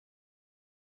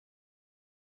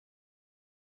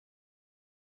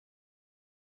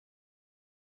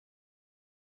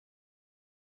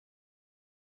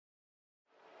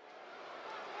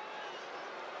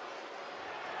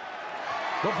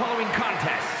The following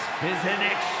contest is an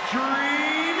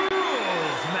Extreme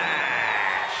Rules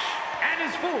match and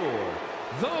is for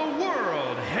the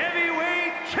World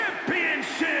Heavyweight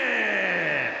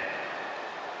Championship.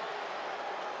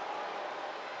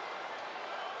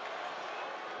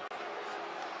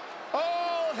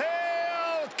 All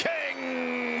hail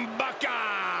King Baka!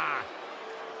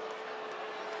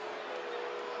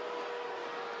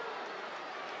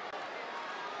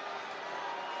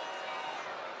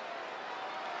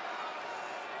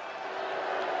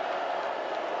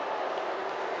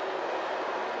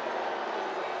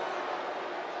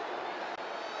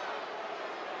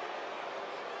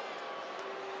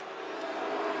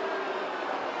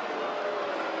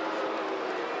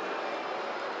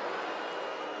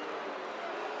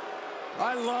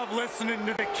 I love listening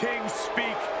to the King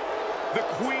speak the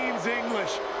Queen's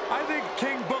English. I think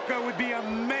King Booker would be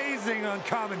amazing on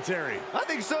commentary. I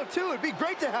think so too. It'd be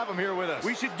great to have him here with us.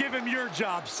 We should give him your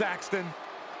job, Saxton.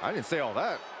 I didn't say all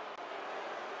that.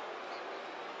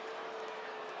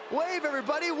 Wave,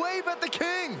 everybody. Wave at the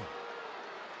King.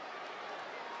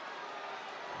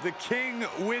 The King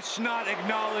wish not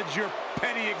acknowledge your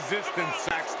petty existence,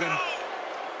 Saxton.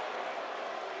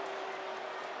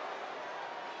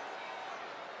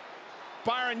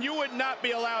 Byron, you would not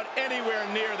be allowed anywhere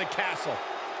near the castle.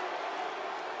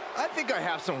 I think I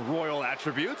have some royal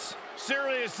attributes.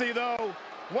 Seriously, though,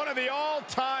 one of the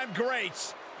all-time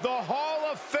greats, the Hall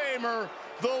of Famer,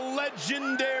 the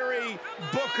legendary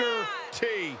Booker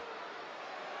T.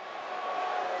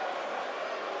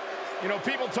 You know,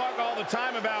 people talk all the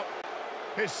time about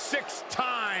his sixth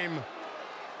time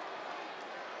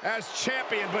as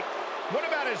champion, but what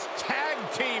about his tag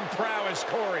team prowess,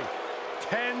 Corey?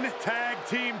 10 tag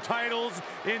team titles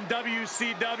in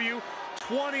WCW,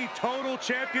 20 total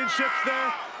championships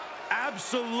there.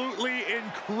 Absolutely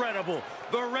incredible.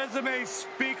 The resume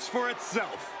speaks for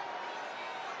itself.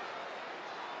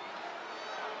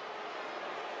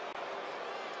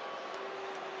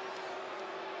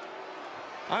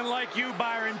 Unlike you,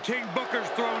 Byron, King Booker's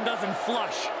throne doesn't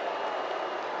flush.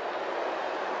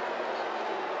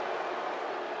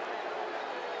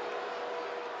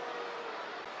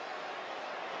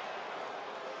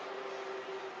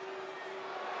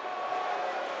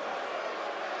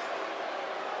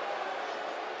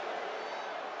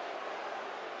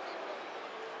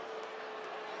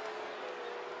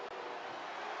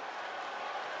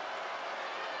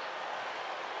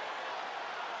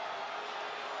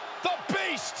 The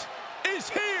Beast is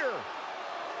here!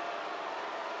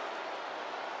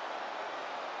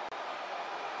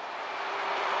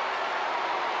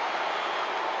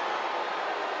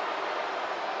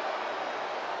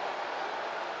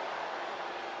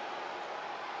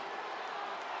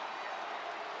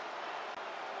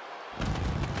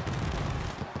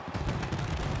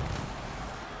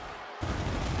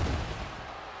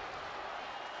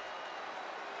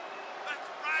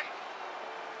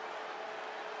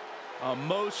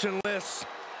 Emotionless,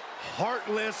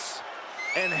 heartless,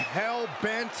 and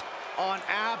hell-bent on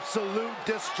absolute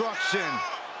destruction.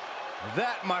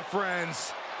 That, my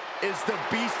friends, is the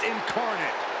Beast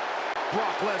incarnate,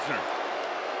 Brock Lesnar.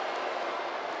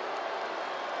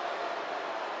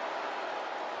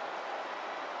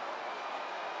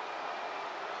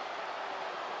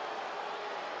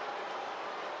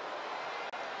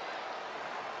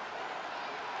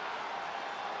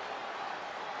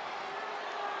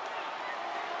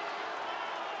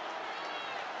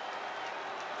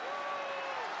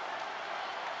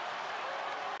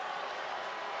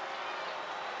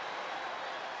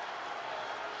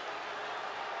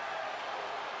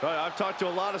 I've talked to a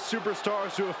lot of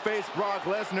superstars who have faced Brock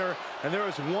Lesnar, and there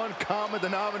is one common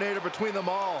denominator between them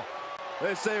all.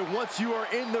 They say once you are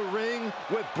in the ring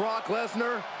with Brock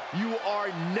Lesnar, you are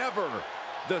never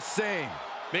the same.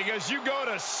 Because you go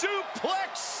to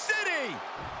Suplex City!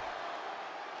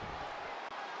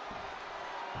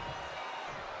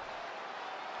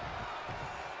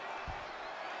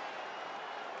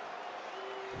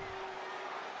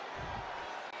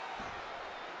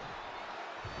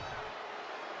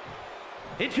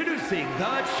 Introducing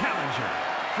the challenger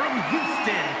from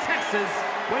Houston, Texas,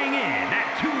 weighing in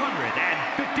at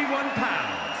 251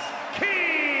 pounds,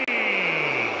 King!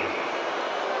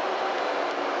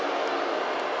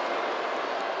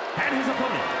 And his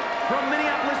opponent from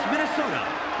Minneapolis, Minnesota,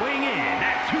 weighing in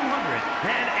at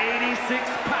 286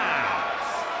 pounds,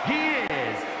 he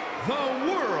is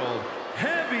the World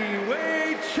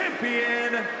Heavyweight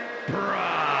Champion,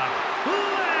 Brock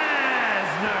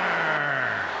Lesnar!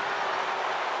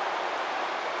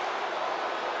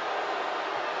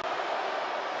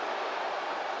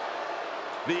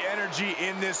 The energy energy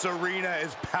in this arena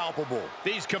is palpable.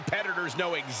 These competitors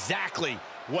know exactly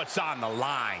what's on the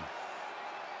line.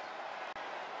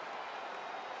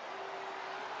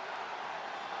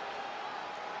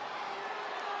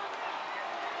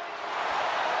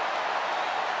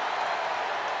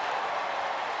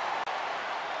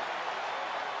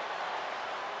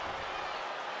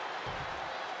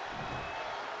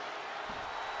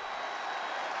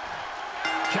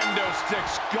 Kendo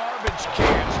sticks, garbage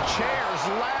cans,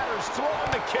 chairs, ladders, throw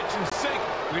in the kitchen sink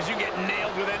because you get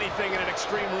nailed with anything in an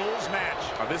Extreme Rules match.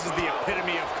 This is the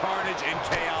epitome of carnage and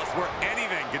chaos where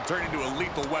anything can turn into a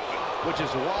lethal weapon. Which is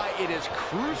why it is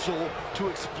crucial to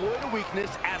exploit a weakness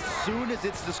as soon as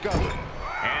it's discovered.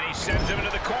 And he sends him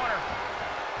into the corner.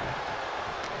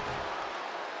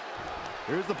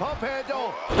 Here's the pump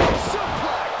handle.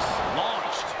 Suplex.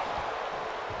 Launched.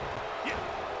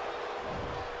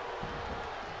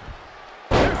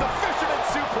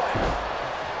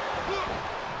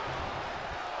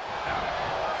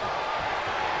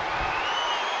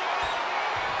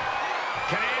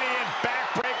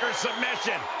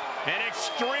 Submission. An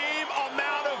extreme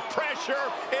amount of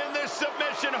pressure in this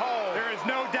submission hold. There is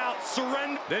no doubt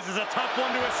surrender. This is a tough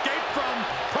one to escape from.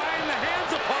 Prying the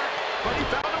hands apart, but he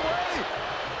found a way.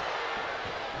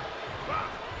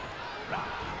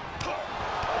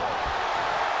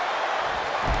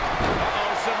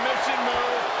 Uh-oh, submission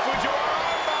move. Fujiwara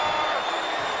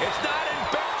armbar. It's not in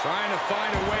back. Trying to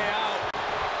find a way out.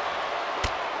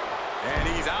 And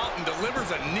he's out and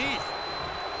delivers a knee.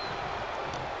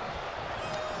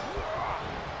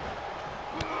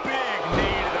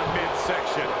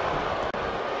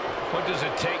 What does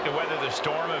it take to weather the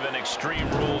storm of an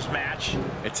Extreme Rules match?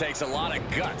 It takes a lot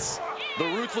of guts. The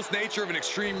ruthless nature of an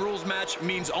Extreme Rules match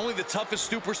means only the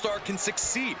toughest superstar can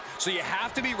succeed. So you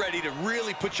have to be ready to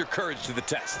really put your courage to the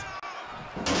test.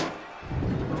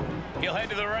 He'll head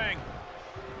to the ring.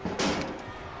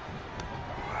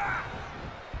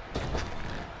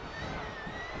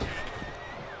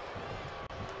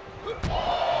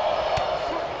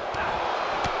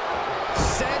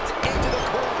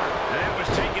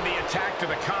 To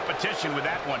the competition with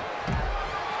that one.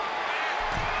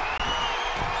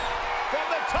 From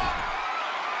the top.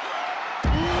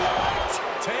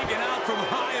 What? Taken out from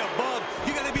high above.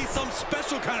 You gotta be some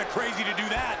special kind of crazy to do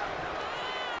that.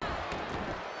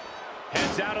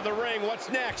 Heads out of the ring. What's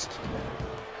next?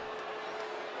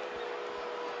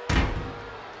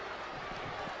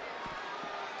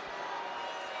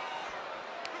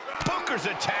 Booker's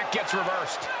attack gets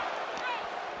reversed.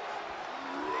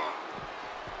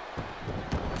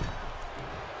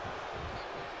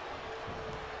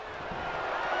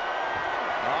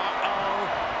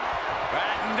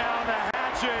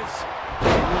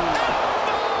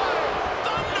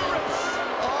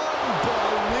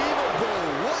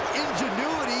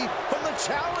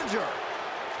 Challenger.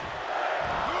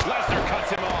 Lesnar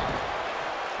cuts him off.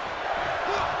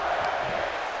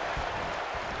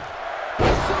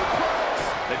 Suplex.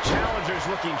 The challenger's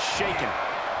looking shaken.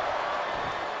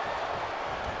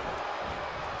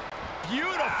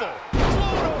 Beautiful.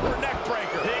 Float over neck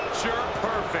breaker. Picture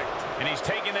perfect. And he's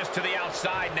taking this to the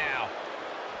outside now.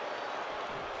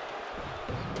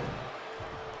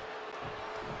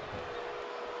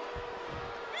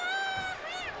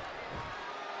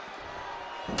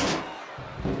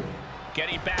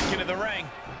 Getting back into the ring.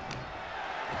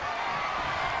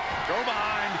 Go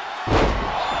behind.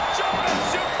 German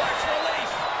suplex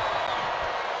release.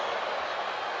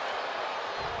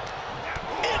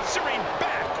 Answering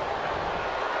back.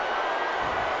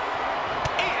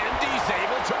 And he's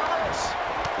able to reverse.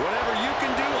 Whatever you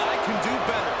can do, I can do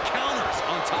better. Counters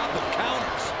on top of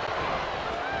counters.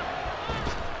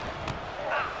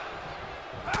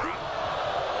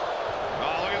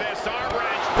 Oh, look at this arm wrench.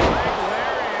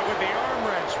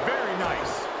 Very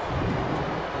nice.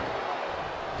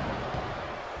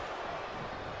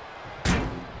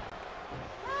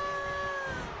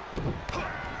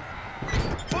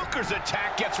 Booker's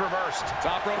attack gets reversed.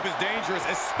 Top rope is dangerous,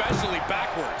 especially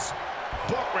backwards.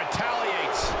 Book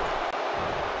retaliates.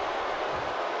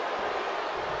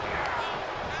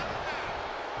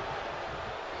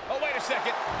 Oh, wait a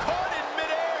second. Caught in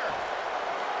midair.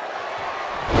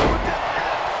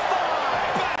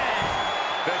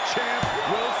 The champ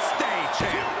will stay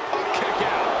champ. A kick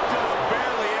out. Just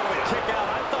barely able to kick out.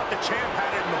 I thought the champ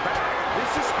had it in the bag.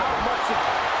 This is how much it...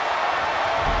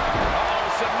 Uh-oh,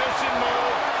 submission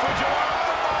move. Fujiwara.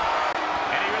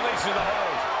 And he releases the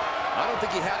hold. I don't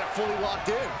think he had it fully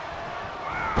locked in.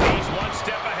 He's one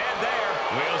step ahead there.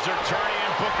 Wheels are turning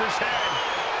in Booker's head.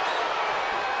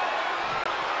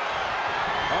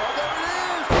 Oh, there it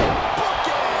is! Book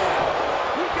it!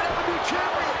 We can have a new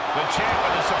champion! The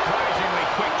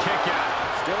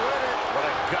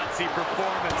gutsy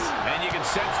performance. And you can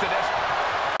sense the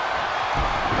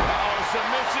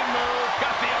submission move.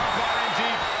 Got the armbar in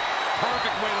deep.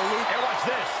 Perfect way to loop. And watch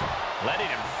this. Letting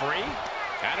him free.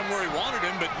 Had him where he wanted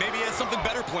him, but maybe he has something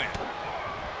better planned.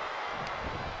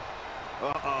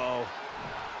 Uh-oh.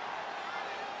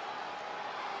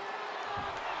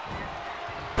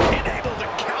 Able to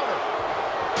counter.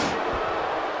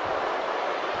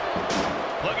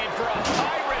 Looking for a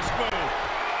high-risk move.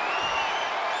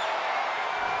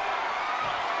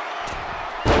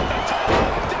 The top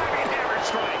diving hammer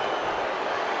strike.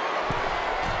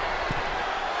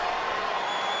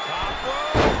 Top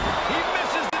rope. He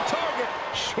misses the target.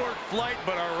 Short flight,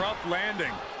 but a rough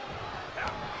landing.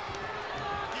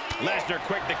 Lesnar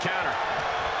quick to counter.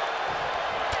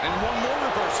 And one more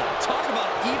reversal. Talk about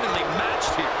evenly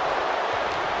matched here.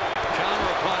 Counter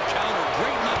upon counter.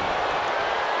 Great night.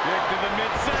 Kick to the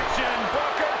midsection.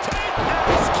 Booker T.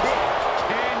 Nice kick.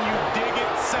 Can you dig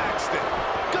it, Saxton?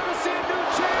 Gonna see a new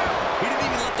champ. He didn't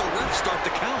even let the ref start the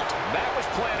count. That was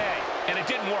plan A, and it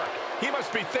didn't work. He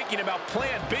must be thinking about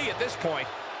plan B at this point.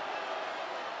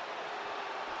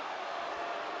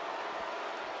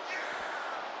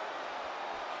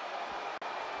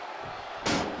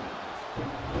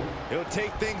 He'll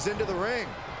take things into the ring.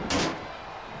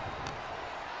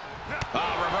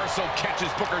 Reversal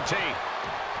catches Booker T.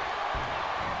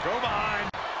 Go behind.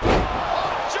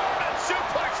 Oh, German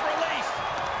suplex release.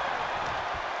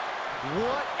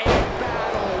 What a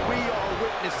battle we are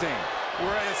witnessing.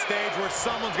 We're at a stage where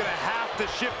someone's going to have to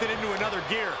shift it into another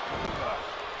gear.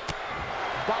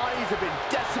 Bodies have been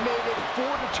decimated,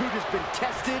 fortitude has been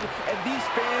tested, and these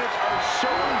fans are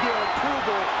showing their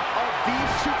approval of these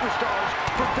superstars'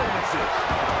 performances.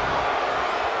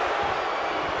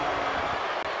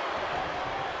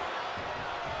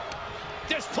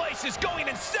 This place is going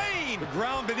insane. The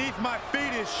ground beneath my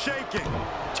feet is shaking.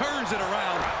 Turns it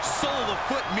around. Sole of the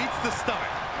foot meets the stomach.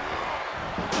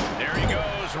 There he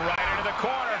goes, right into the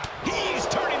corner. He's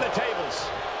turning the tables.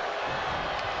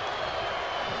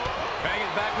 Bang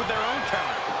it back with their own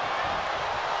counter.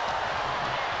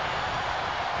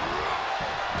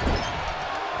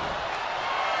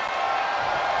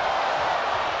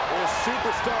 This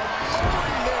superstar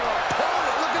murdering their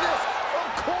opponent. Look at this, from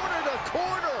corner to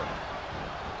corner.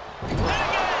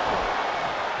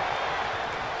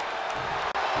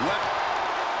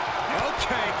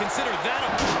 Okay, consider that a...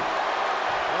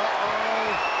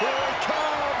 Uh-oh, here it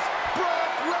comes,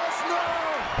 Brock Lesnar.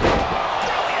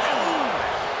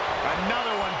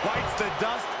 Another one bites the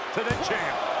dust to the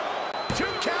champ. 2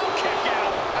 count kick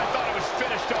out. I thought it was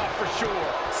finished off for sure.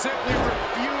 Simply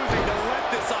refusing to let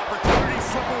this opportunity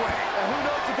slip away. And who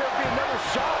knows if there'll be another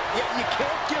shot, yet you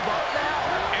can't give up now.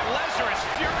 And Lesnar is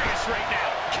furious right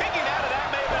now. Kicking out of that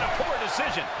may have been a poor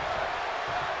decision.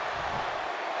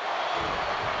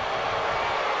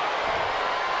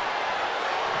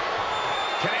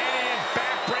 Canadian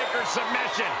backbreaker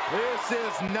submission. This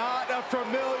is not a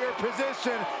familiar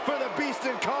position for the Beast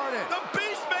Incarnate. The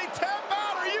Beast may tap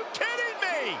out. Are you kidding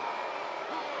me?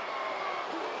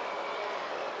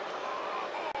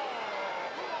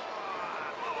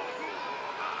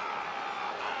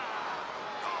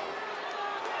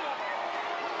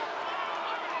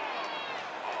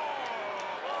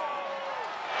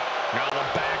 Now the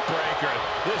backbreaker.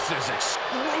 This is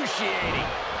excruciating.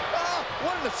 Ah,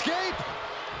 what an escape.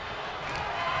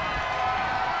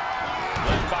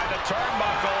 Led by the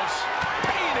turnbuckles.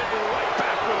 Paying it right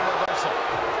back with a reversal.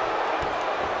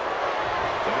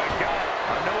 Oh my God,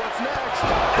 I know what's next.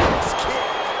 Axe kick.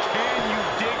 Can you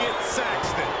dig it,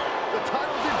 Saxton? The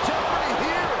title's in jeopardy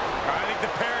here. I think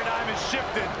the paradigm has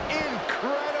shifted.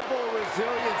 Incredible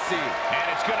resiliency. And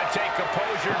it's going to take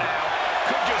composure now.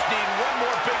 Could just need one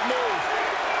more big move.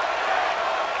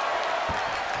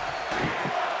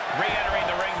 Re-entering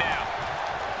the ring now.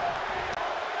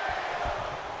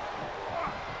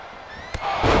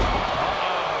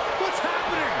 What's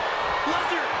happening?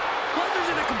 Lesnar's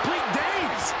in a complete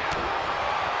daze.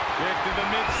 Kick to the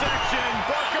midsection.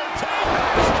 Booker T.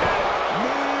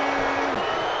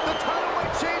 The title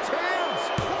might change hands.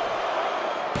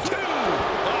 2.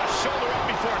 Shoulder up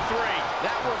before 3.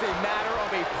 That was a matter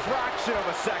of a fraction of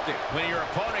a second. When your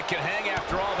opponent can hang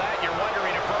after all that, you're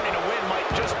wondering if earning a win might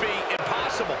just be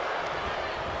impossible.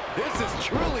 This is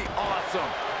truly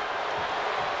awesome.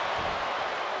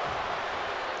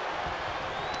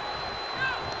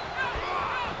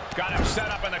 Got him set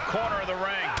up in the corner of the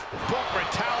ring. Book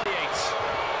retaliates.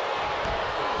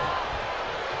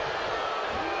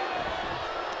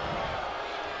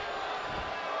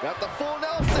 Got the full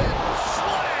Nelson.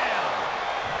 Slam!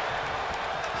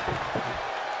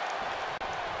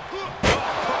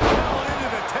 Propelled into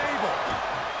the table.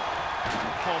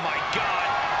 Oh, my God.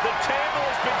 The table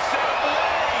has been set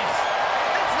ablaze.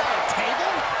 It's not a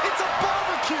table. It's a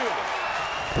barbecue.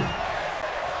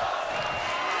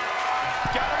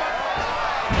 Got him up.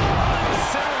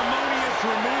 Unceremonious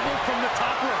removal from the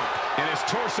top rope. And his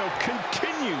torso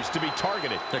continues to be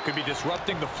targeted. That could be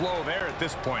disrupting the flow of air at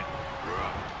this point.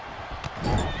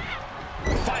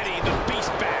 Fighting the beast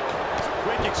back.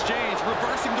 Quick exchange,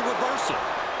 reversing the reversal.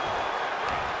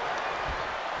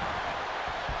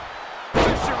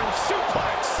 Fisherman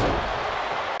suplex.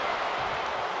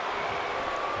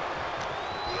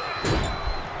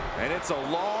 And it's a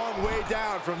long way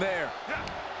down from there.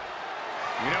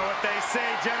 You know what they say,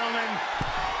 gentlemen?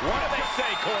 What do they say,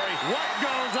 Corey? What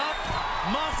goes up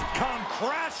must come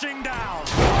crashing down.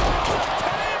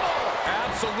 Table!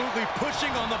 Absolutely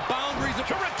pushing on the boundaries of...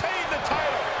 To retain the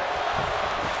title.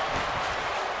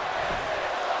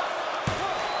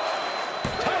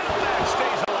 Title match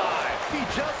stays alive. He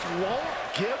just won't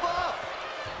give up.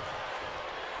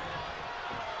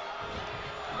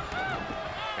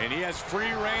 And he has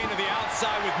free reign to the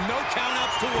outside with no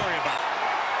countouts to worry about.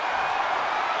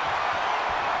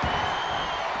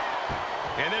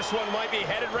 And this one might be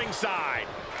headed ringside.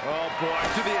 Oh, boy,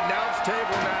 to the announce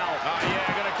table now. Oh, yeah,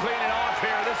 gonna clean it off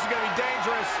here. This is gonna be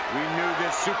dangerous. We knew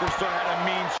this superstar had a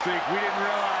mean streak. We didn't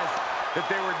realize that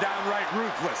they were downright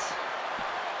ruthless.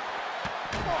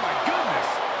 Oh, my goodness.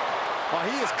 Well,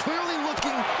 he is clearly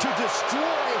looking to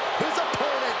destroy his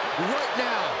opponent right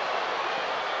now.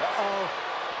 Uh-oh.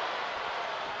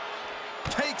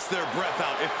 Takes their breath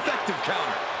out. Effective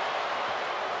counter.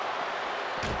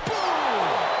 Boom!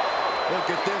 Look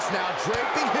at this now,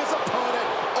 draping his opponent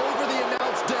over the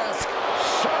announce desk.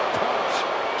 Sharp punch.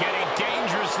 Getting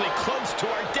dangerously close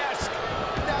to our desk.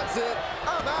 That's it.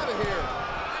 I'm out of here.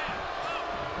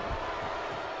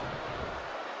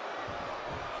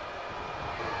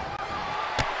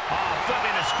 Oh,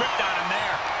 flipping the script on him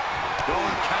there.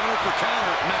 Going counter for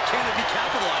counter. Now can it be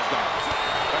capitalized on?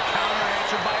 A counter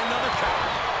answered by another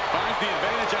counter. Finds the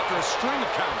advantage after a string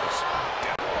of counters.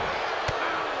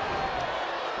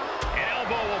 An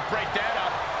elbow will break that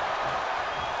up.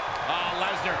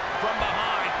 Lesnar from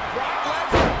behind. Brock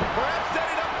Lesnar perhaps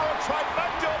setting up for a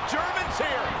trifecta of Germans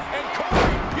here. And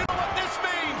Corey, you know what this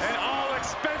means? An all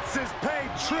expenses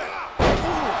paid trip.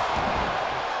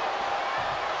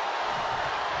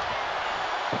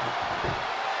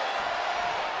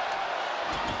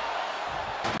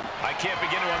 I can't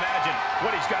begin to imagine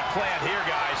what he's got planned here,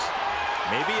 guys.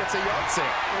 Maybe it's a yard sale.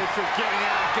 This is getting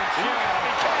out of control. You gotta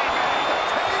be kidding me.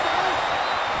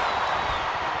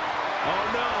 Oh,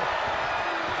 no.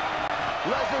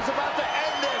 Lesnar's about to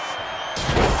end this.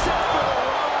 Set for the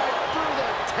ride through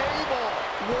the table.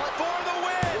 What? For the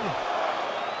win.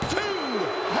 2.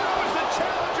 How is the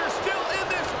challenger still in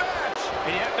this match?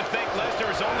 And you have to think Lesnar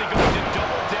is only going to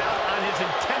double down on his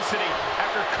intensity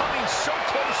after coming so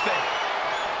close there.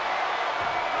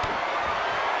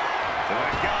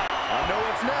 I know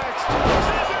what's next.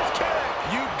 Scissors kick.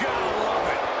 You gotta love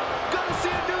it. Gonna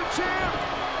see a new champ.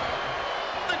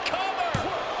 The cover.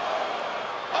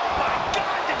 Oh, my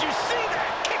God. Did you see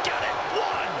that? Kick out at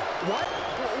 1. What?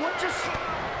 What just...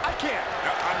 I can't.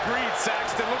 Agreed,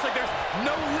 Saxton. Looks like there's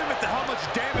no limit to how much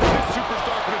damage this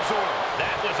superstar can absorb.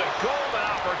 That was a golden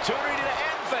opportunity to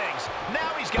end things.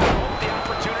 Now he's got to hope the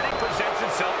opportunity presents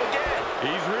itself again.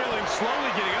 He's reeling,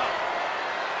 slowly getting up.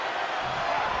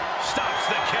 Stops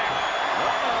the kick.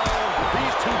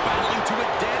 These two battling to a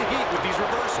dead heat with these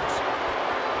reversals.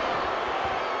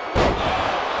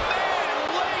 Man,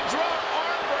 leg drop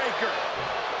arm breaker.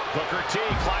 Booker T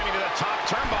climbing to the top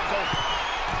turnbuckle.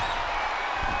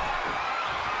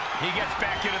 He gets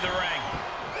back into the ring.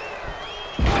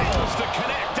 Fails to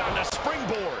connect on the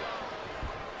springboard.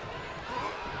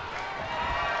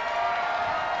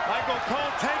 Michael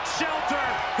Cole takes shelter.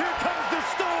 Here comes the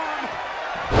storm.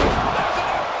 There's an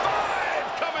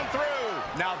F5 coming through.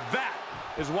 Now that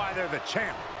is why they're the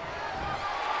champ.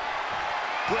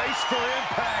 Brace for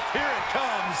impact. Here it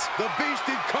comes. The Beast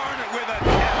Incarnate with an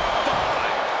F5.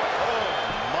 Oh,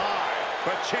 my.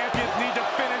 But champions need to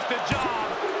finish the job.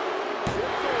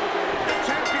 The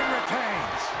champion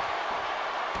retains.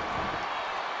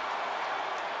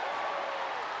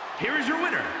 Here is your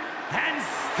winner, and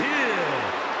still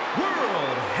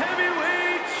World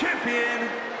Heavyweight Champion,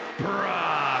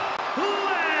 Brock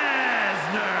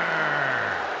Lesnar.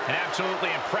 An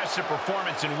absolutely impressive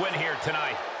performance and win here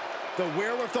tonight. The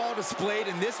wherewithal displayed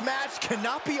in this match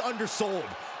cannot be undersold.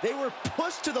 They were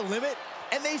pushed to the limit,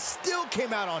 and they still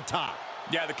came out on top.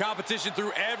 Yeah, the competition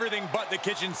threw everything but the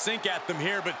kitchen sink at them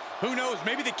here, but who knows,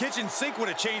 maybe the kitchen sink would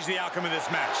have changed the outcome of this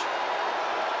match.